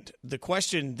at hand. The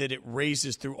question that it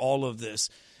raises through all of this,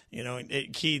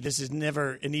 Key, this is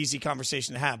never an easy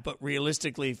conversation to have, but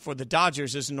realistically for the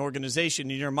Dodgers as an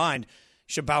organization, in your mind,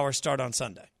 should Bauer start on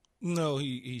Sunday? No,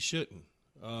 he shouldn't.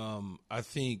 I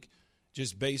think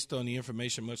just based on the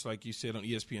information, much like you said on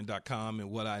ESPN.com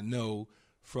and what I know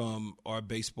from our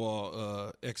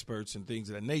baseball experts and things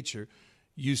of that nature,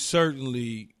 you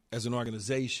certainly, as an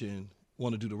organization,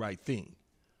 want to do the right thing.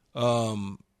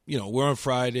 We're on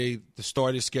Friday. The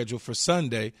start is scheduled for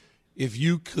Sunday. If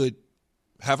you could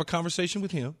have a conversation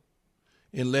with him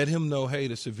and let him know, hey,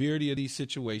 the severity of these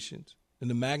situations and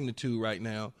the magnitude right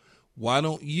now, why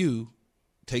don't you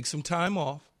take some time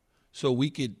off so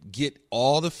we could get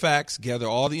all the facts, gather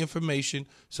all the information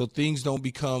so things don't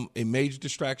become a major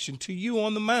distraction to you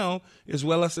on the mound as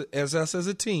well as us as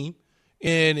a team.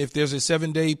 And if there's a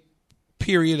 7-day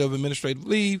period of administrative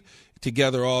leave to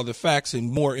gather all the facts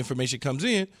and more information comes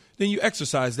in, then you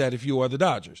exercise that if you are the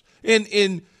Dodgers.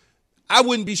 And I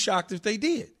wouldn't be shocked if they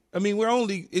did. I mean,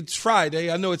 it's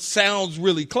Friday. I know it sounds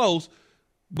really close,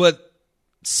 but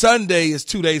Sunday is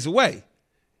 2 days away.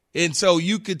 And so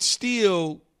you could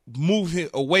still move him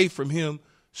away from him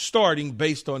starting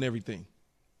based on everything.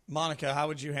 Monica, how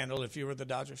would you handle it if you were the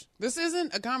Dodgers? This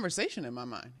isn't a conversation in my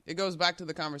mind. It goes back to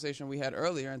the conversation we had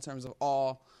earlier in terms of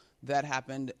all that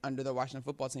happened under the Washington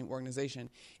football team organization.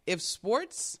 If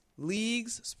sports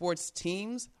leagues, sports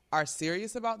teams are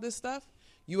serious about this stuff,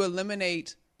 you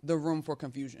eliminate the room for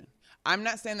confusion. I'm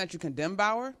not saying that you condemn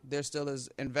Bauer. There still is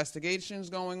investigations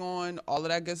going on, all of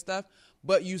that good stuff.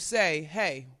 But you say,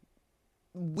 hey,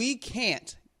 we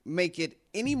can't make it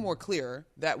any more clearer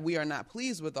that we are not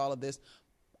pleased with all of this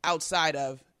outside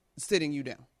of sitting you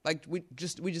down. Like, we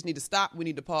just need to stop. We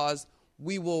need to pause.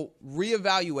 We will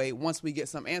reevaluate once we get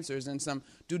some answers and some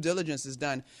due diligence is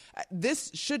done. This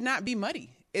should not be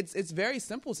muddy. It's very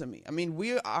simple to me. I mean,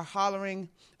 we are hollering.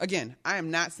 Again, I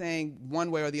am not saying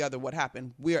one way or the other what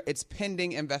happened. It's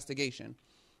pending investigation.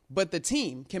 But the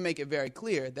team can make it very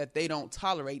clear that they don't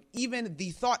tolerate even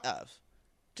the thought of,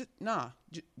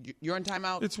 you're in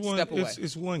timeout, step away.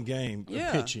 It's one game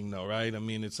of pitching, though, right? I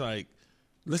mean, it's like,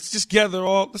 let's gather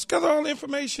all the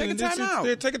information. Take a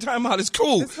timeout. Take a timeout. It's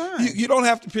cool. It's fine. You don't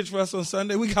have to pitch for us on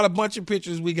Sunday. We got a bunch of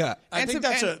pitchers we got. I think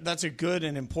that's a good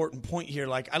and important point here.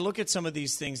 Like, I look at some of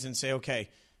these things and say, okay,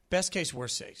 best case,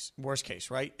 worst case,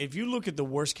 right? If you look at the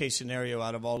worst case scenario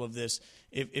out of all of this,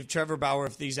 if Trevor Bauer,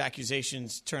 if these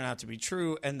accusations turn out to be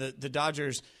true, and the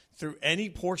Dodgers through any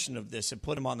portion of this and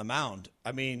put him on the mound,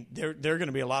 I mean, there are going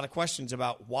to be a lot of questions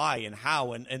about why and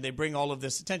how, and they bring all of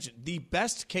this attention. The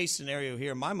best case scenario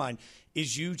here in my mind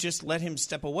is you just let him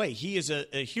step away. He is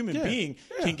a human being,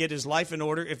 can get his life in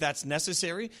order if that's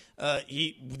necessary.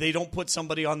 They don't put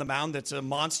somebody on the mound that's a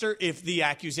monster if the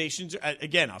accusations,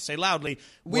 again, I'll say loudly,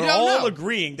 we're all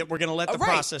agreeing that we're going to let the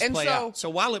process play out.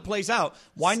 So while it plays out,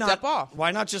 why not step off?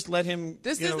 Why not just let him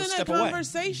This step away? isn't a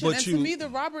conversation. And to me, the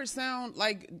Roberts sound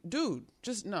like, dude,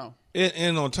 just no.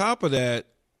 And on top of that,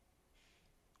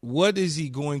 what is he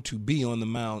going to be on the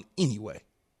mound anyway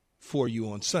for you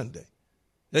on Sunday?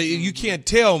 You can't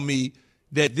tell me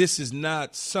that this is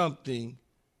not something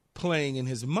playing in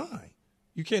his mind.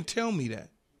 You can't tell me that.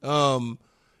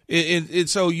 And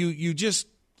so you just,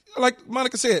 like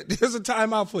Monica said, there's a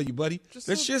timeout for you, buddy.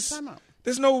 Let's just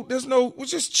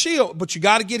chill. But you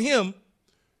got to get him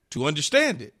to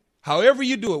understand it. However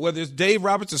you do it, whether it's Dave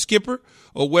Roberts, a skipper,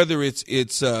 or whether it's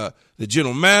the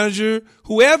general manager,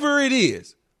 whoever it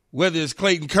is, whether it's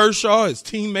Clayton Kershaw, his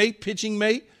teammate, pitching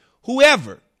mate,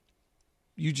 whoever,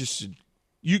 you just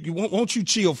won't you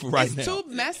chill for right now? It's too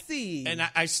messy. And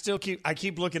I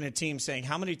keep looking at teams saying,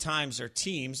 how many times are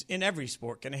teams in every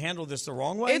sport going to handle this the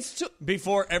wrong way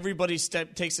before everybody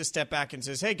takes a step back and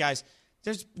says, hey, guys,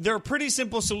 there are pretty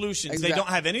simple solutions. Exactly. They don't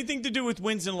have anything to do with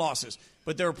wins and losses,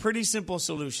 but there are pretty simple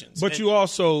solutions. But you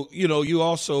also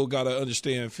got to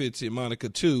understand, Fitz and Monica,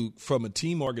 too, from a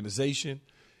team organization,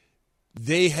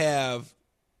 they have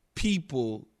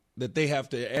people that they have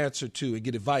to answer to and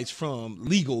get advice from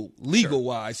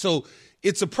legal-wise. So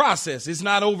it's a process. It's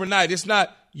not overnight. It's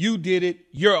not you did it,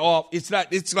 you're off. It's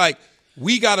like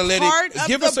we got to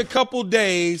give us a couple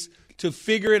days to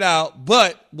figure it out.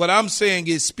 But what I'm saying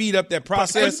is speed up that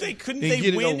process. Couldn't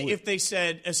they win if they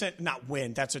said not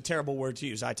win? That's a terrible word to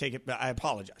use. I take it. I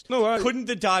apologize. Couldn't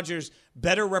the Dodgers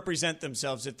better represent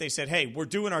themselves if they said, "Hey, we're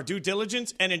doing our due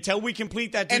diligence, and until we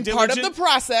complete that due diligence, part of the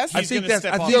process, he's going to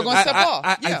step off."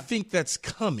 I think that's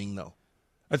coming, though.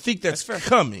 I think that's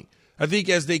coming. I think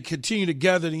as they continue to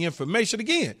gather the information,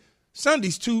 again,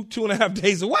 Sunday's 2.5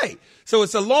 days away, so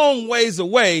it's a long ways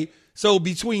away. So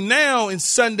between now and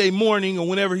Sunday morning or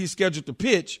whenever he's scheduled to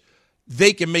pitch,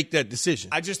 they can make that decision.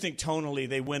 I just think tonally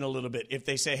they win a little bit if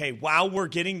they say, hey, while we're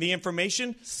getting the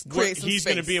information, he's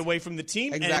going to be away from the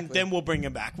team, and then we'll bring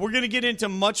him back. We're going to get into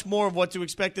much more of what to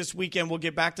expect this weekend. We'll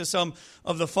get back to some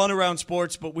of the fun around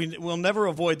sports, but we'll never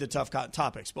avoid the tough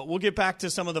topics. But we'll get back to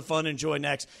some of the fun and joy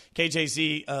next.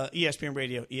 KJZ, ESPN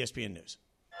Radio, ESPN News.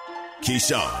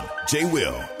 Keyshawn, J.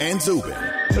 Will, and Zubin.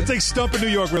 Let's take Stump in New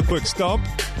York real quick. Stump.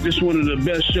 This is one of the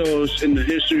best shows in the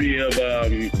history of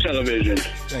television.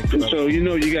 Thank you. So, you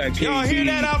got KD. Y'all hear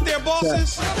that out there,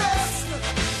 bosses?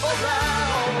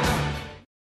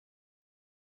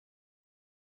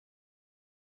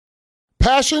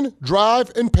 Passion,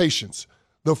 drive, and patience.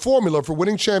 The formula for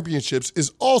winning championships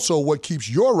is also what keeps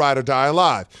your ride or die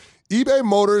alive. eBay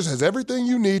Motors has everything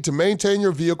you need to maintain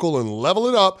your vehicle and level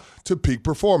it up to peak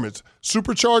performance.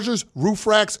 Superchargers, roof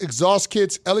racks, exhaust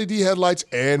kits, LED headlights,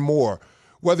 and more.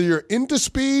 Whether you're into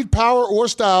speed, power, or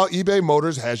style, eBay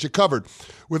Motors has you covered.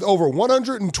 With over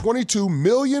 122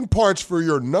 million parts for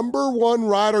your number one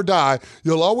ride or die,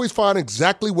 you'll always find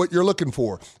exactly what you're looking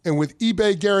for. And with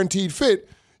eBay Guaranteed Fit,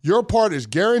 your part is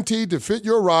guaranteed to fit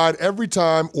your ride every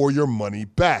time or your money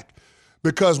back.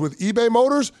 Because with eBay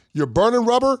Motors, you're burning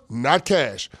rubber, not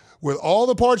cash. With all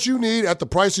the parts you need at the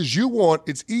prices you want,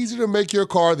 it's easy to make your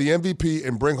car the MVP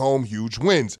and bring home huge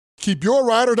wins. Keep your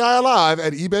ride or die alive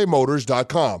at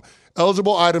ebaymotors.com.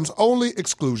 Eligible items only.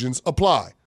 Exclusions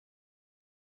apply.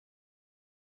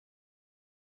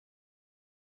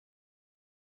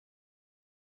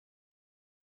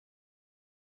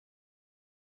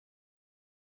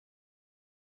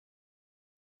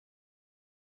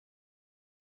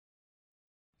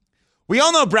 We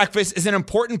all know breakfast is an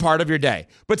important part of your day,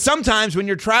 but sometimes when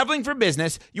you're traveling for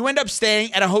business, you end up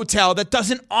staying at a hotel that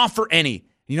doesn't offer any.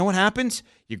 You know what happens?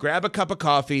 You grab a cup of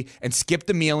coffee and skip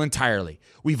the meal entirely.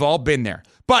 We've all been there.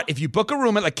 But if you book a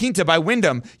room at La Quinta by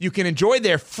Wyndham, you can enjoy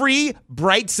their free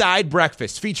Bright Side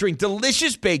breakfast featuring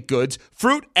delicious baked goods,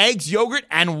 fruit, eggs, yogurt,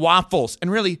 and waffles.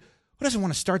 And really, who doesn't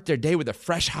want to start their day with a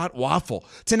fresh, hot waffle?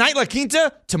 Tonight, La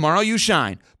Quinta, tomorrow you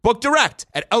shine. Book direct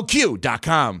at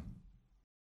lq.com.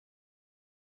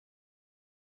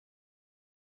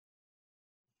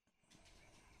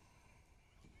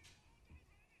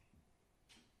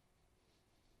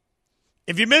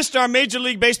 If you missed our Major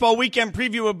League Baseball weekend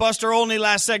preview with Buster Olney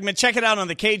last segment, check it out on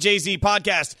the KJZ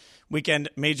podcast. Weekend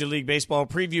Major League Baseball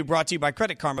preview brought to you by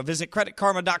Credit Karma. Visit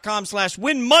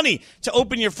creditkarma.com/win money to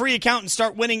open your free account and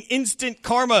start winning instant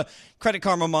karma. Credit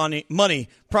Karma money.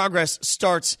 Progress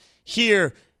starts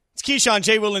here. It's Keyshawn,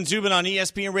 J. Will, and Zubin on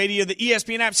ESPN Radio, the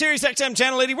ESPN app, Sirius XM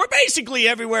Channel 80. We're basically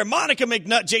everywhere. Monica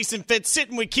McNutt, Jason Fitz,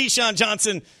 sitting with Keyshawn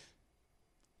Johnson.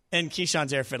 And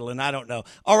Keyshawn's air fiddling, I don't know.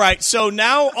 All right, so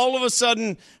now all of a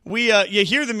sudden you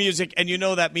hear the music, and you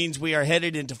know that means we are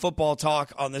headed into football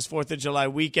talk on this 4th of July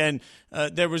weekend.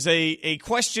 There was a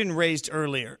question raised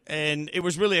earlier, and it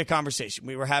was really a conversation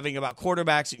we were having about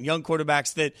quarterbacks and young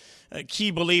quarterbacks that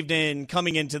Key believed in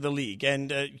coming into the league.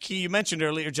 And Key, you mentioned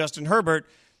earlier, Justin Herbert,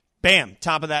 bam,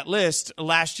 top of that list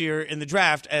last year in the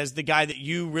draft as the guy that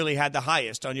you really had the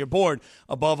highest on your board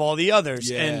above all the others.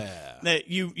 Yeah. And that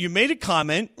you made a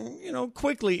comment,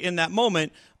 quickly in that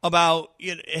moment about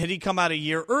had he come out a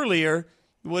year earlier,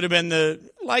 would have been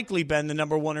likely been the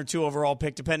number 1 or 2 overall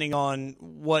pick, depending on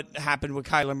what happened with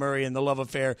Kyler Murray and the love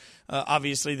affair,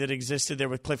 obviously, that existed there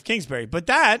with Cliff Kingsbury. But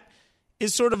that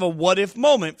is sort of a what-if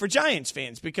moment for Giants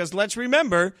fans, because let's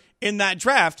remember, in that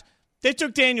draft, they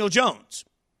took Daniel Jones.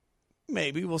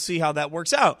 Maybe we'll see how that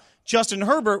works out. Justin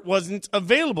Herbert wasn't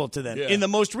available to them. Yeah. In the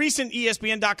most recent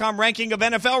ESPN.com ranking of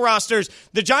NFL rosters,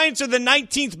 the Giants are the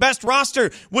 19th best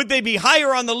roster. Would they be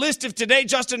higher on the list if today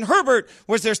Justin Herbert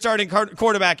was their starting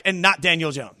quarterback and not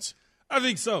Daniel Jones? I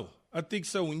think so.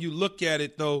 When you look at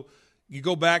it, though, you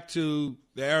go back to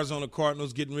the Arizona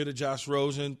Cardinals getting rid of Josh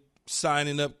Rosen,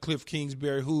 signing up Cliff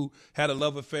Kingsbury, who had a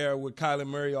love affair with Kyler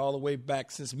Murray all the way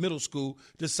back since middle school,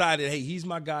 decided, hey, he's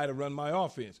my guy to run my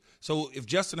offense. So if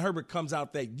Justin Herbert comes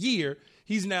out that year,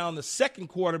 he's now on the second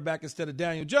quarterback instead of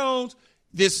Daniel Jones.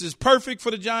 This is perfect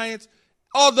for the Giants.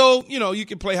 Although, you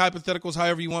can play hypotheticals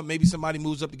however you want. Maybe somebody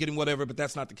moves up to get him, whatever, but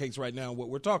that's not the case right now. What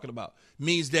we're talking about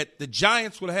means that the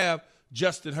Giants would have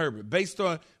Justin Herbert. Based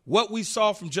on what we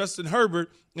saw from Justin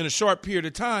Herbert in a short period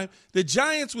of time, the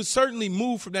Giants would certainly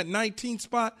move from that 19th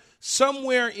spot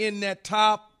somewhere in that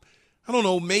top,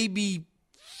 maybe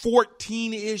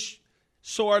 14-ish,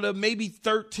 sort of, maybe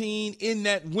 13 in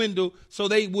that window, so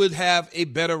they would have a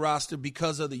better roster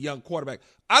because of the young quarterback.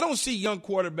 I don't see young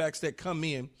quarterbacks that come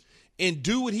in and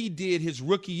do what he did his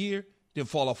rookie year, then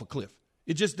fall off a cliff.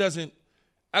 It just doesn't.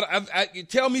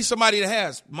 Tell me somebody that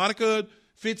has. Monica,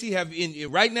 Fitzy,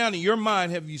 right now in your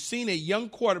mind, have you seen a young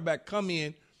quarterback come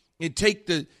in and take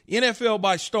the NFL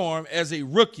by storm as a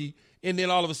rookie and then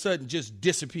all of a sudden just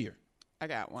disappear? I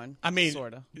got one. I mean,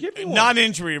 sort of.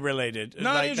 Non-injury related.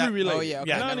 Non-injury related. Oh, yeah.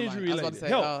 Okay, non-injury related.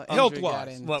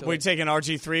 Health-wise. What, we're taking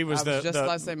RG3 was I was just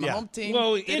about to say my home team.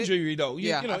 Well, injury, though.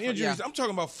 Injuries. Yeah. I'm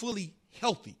talking about fully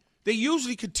healthy. They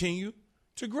usually continue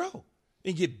to grow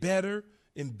and get better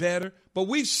and better. But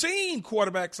we've seen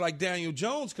quarterbacks like Daniel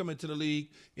Jones come into the league,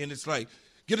 and it's like,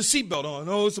 get a seatbelt on.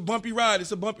 Oh, it's a bumpy ride.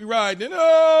 Then,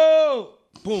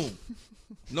 boom,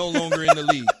 no longer in the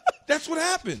league. That's what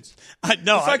happens. It's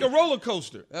like a roller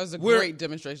coaster. That was a great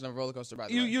demonstration of a roller coaster, by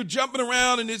the way. You're jumping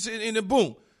around, and it's in the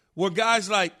boom. Where guys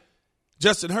like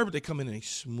Justin Herbert, they come in and they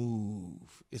smooth.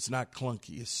 It's not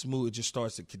clunky. It's smooth. It just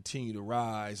starts to continue to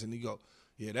rise, and you go,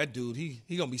 yeah, that dude, he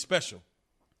going to be special.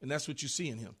 And that's what you see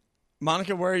in him.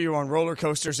 Monica, where are you on roller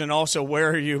coasters, and also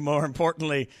where are you, more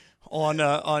importantly,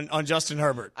 on Justin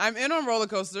Herbert? I'm in on roller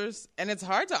coasters, and it's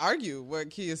hard to argue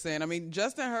what Key is saying. I mean,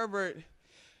 Justin Herbert,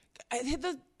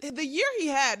 the year he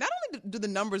had, not only do the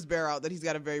numbers bear out that he's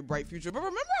got a very bright future, but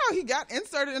remember how he got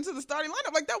inserted into the starting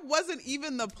lineup? Like, that wasn't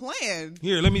even the plan.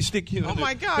 Here, let me stick you. Oh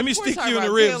my God! Let me stick you in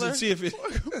the ribs Taylor. And see if it.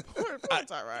 Poor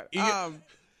Tyrod.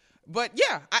 But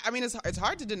yeah, I mean, it's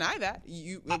hard to deny that.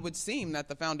 It would seem that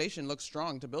the foundation looks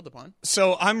strong to build upon.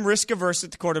 So I'm risk averse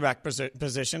at the quarterback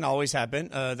position. Always have been.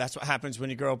 That's what happens when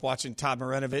you grow up watching Todd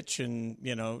Marinovich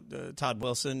and Todd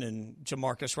Wilson and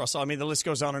Jamarcus Russell. I mean, the list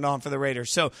goes on and on for the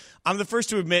Raiders. So I'm the first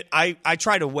to admit I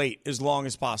try to wait as long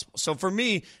as possible. So for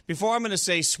me, before I'm going to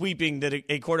say sweeping that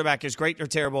a quarterback is great or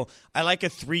terrible, I like a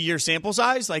 3-year sample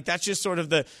size. Like, that's just sort of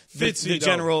the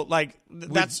general. Like,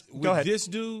 that's go ahead. This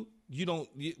dude.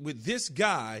 With this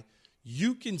guy,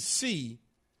 you can see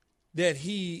that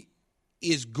he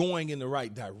is going in the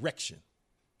right direction.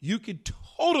 You can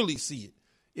totally see it.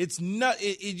 It's not.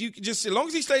 You can just, as long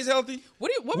as he stays healthy.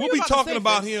 We'll be talking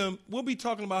about him. We'll be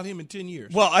talking about him in 10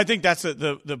 years. Well, I think that's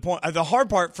the point. The hard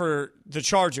part for the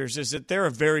Chargers is that they're a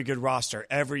very good roster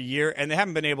every year, and they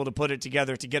haven't been able to put it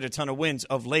together to get a ton of wins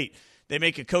of late. They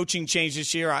make a coaching change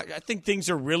this year. I think things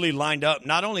are really lined up.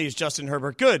 Not only is Justin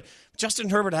Herbert good, Justin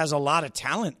Herbert has a lot of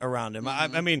talent around him.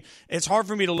 Mm-hmm. I mean, it's hard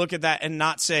for me to look at that and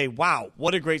not say, wow,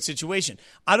 what a great situation.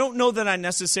 I don't know that I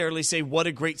necessarily say what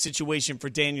a great situation for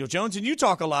Daniel Jones. And you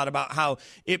talk a lot about how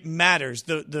it matters,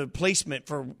 the placement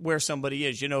for where somebody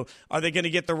is. Are they going to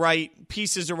get the right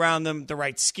pieces around them, the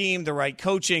right scheme, the right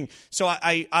coaching? So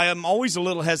I am always a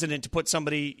little hesitant to put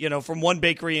somebody, from one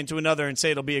bakery into another and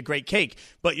say it'll be a great cake.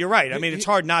 But you're right. I mean, it's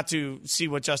hard not to see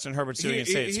what Justin Herbert's doing and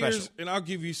say it's special. And I'll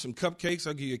give you some cupcakes.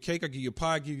 I'll give you a cake. I'll give you a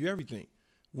pie. I'll give you everything.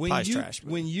 Pie's trash.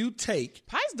 When you take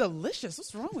pie's delicious.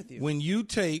 What's wrong with you? When you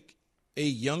take a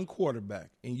young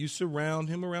quarterback and you surround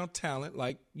him around talent,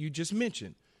 like you just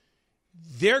mentioned,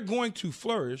 they're going to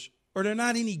flourish, or they're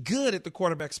not any good at the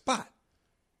quarterback spot.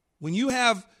 When you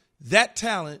have that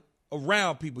talent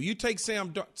around people, you take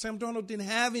Sam Darnold didn't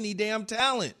have any damn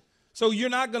talent, so you're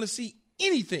not going to see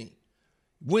anything.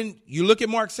 When you look at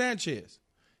Mark Sanchez,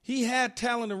 he had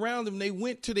talent around him. They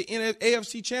went to the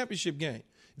AFC Championship game.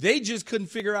 They just couldn't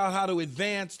figure out how to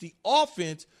advance the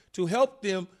offense to help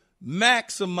them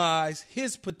maximize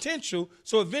his potential.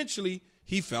 So eventually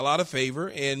he fell out of favor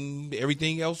and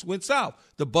everything else went south.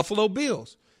 The Buffalo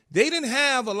Bills, they didn't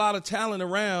have a lot of talent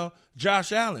around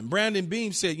Josh Allen. Brandon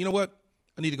Beam said, you know what?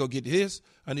 I need to go get this.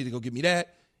 I need to go get me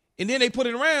that. And then they put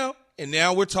it around, and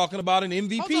now we're talking about an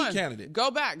MVP candidate.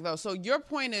 Go back, though. So your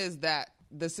point is that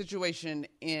the situation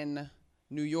in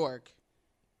New York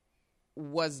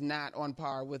was not on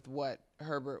par with what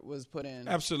Herbert was put in.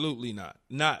 Absolutely not.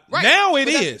 Not right. Now it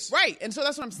is. Right. And so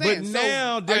that's what I'm saying. But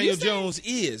now Daniel Jones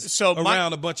is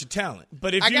around a bunch of talent.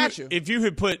 But if you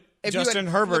had put Justin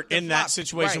Herbert in that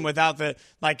situation without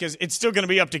it's still going to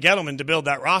be up to Gettleman to build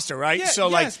that roster, right?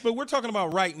 Yes, but we're talking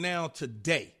about right now,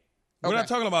 today. We're not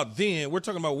talking about then. We're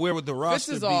talking about where would the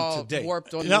roster be today.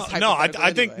 Warped on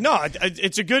I think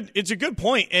it's a good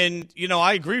point, and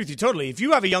I agree with you totally. If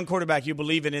you have a young quarterback you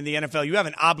believe in the NFL, you have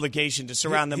an obligation to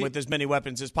surround them with as many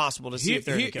weapons as possible to see if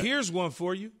they're any good. Here's one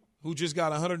for you who just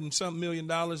got $100 and something million,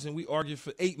 and we argued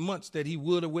for 8 months that he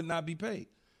would or would not be paid.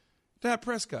 Dak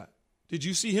Prescott. Did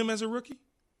you see him as a rookie?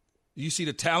 Did you see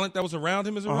the talent that was around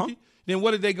him as a rookie? Then what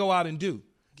did they go out and do?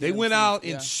 They went out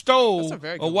and stole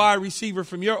a wide receiver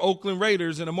from your Oakland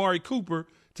Raiders and Amari Cooper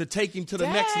to take him to the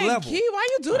next level. Key, why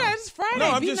you do that? It's Friday. No,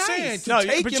 I'm just saying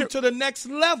take him to the next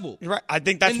level. Right. I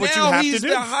think that's what you have to do. Now he's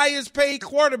the highest paid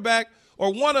quarterback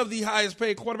or one of the highest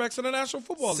paid quarterbacks in the National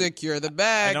Football League. Secure the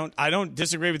bag. I don't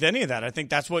disagree with any of that. I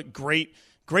think that's what great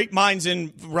minds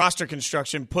in roster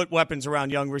construction put weapons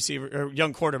around young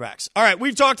quarterbacks. All right,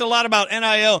 we've talked a lot about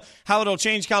NIL, how it'll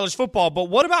change college football, but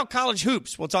what about college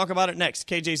hoops? We'll talk about it next.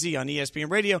 KJZ on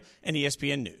ESPN Radio and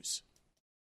ESPN News.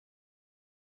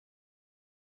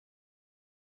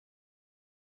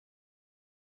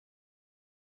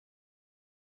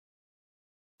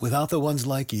 Without the ones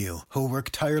like you, who work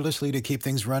tirelessly to keep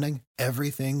things running,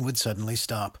 everything would suddenly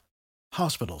stop.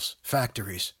 Hospitals,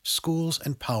 factories, schools,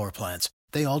 and power plants,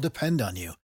 they all depend on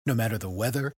you. No matter the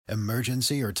weather,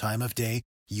 emergency, or time of day,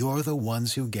 you're the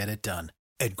ones who get it done.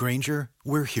 At Grainger,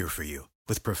 we're here for you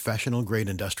with professional-grade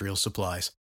industrial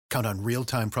supplies. Count on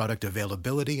real-time product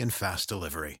availability and fast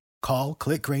delivery. Call,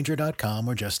 click Grainger.com,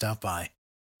 or just stop by.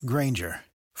 Grainger,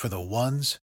 for the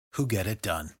ones who get it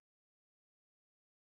done.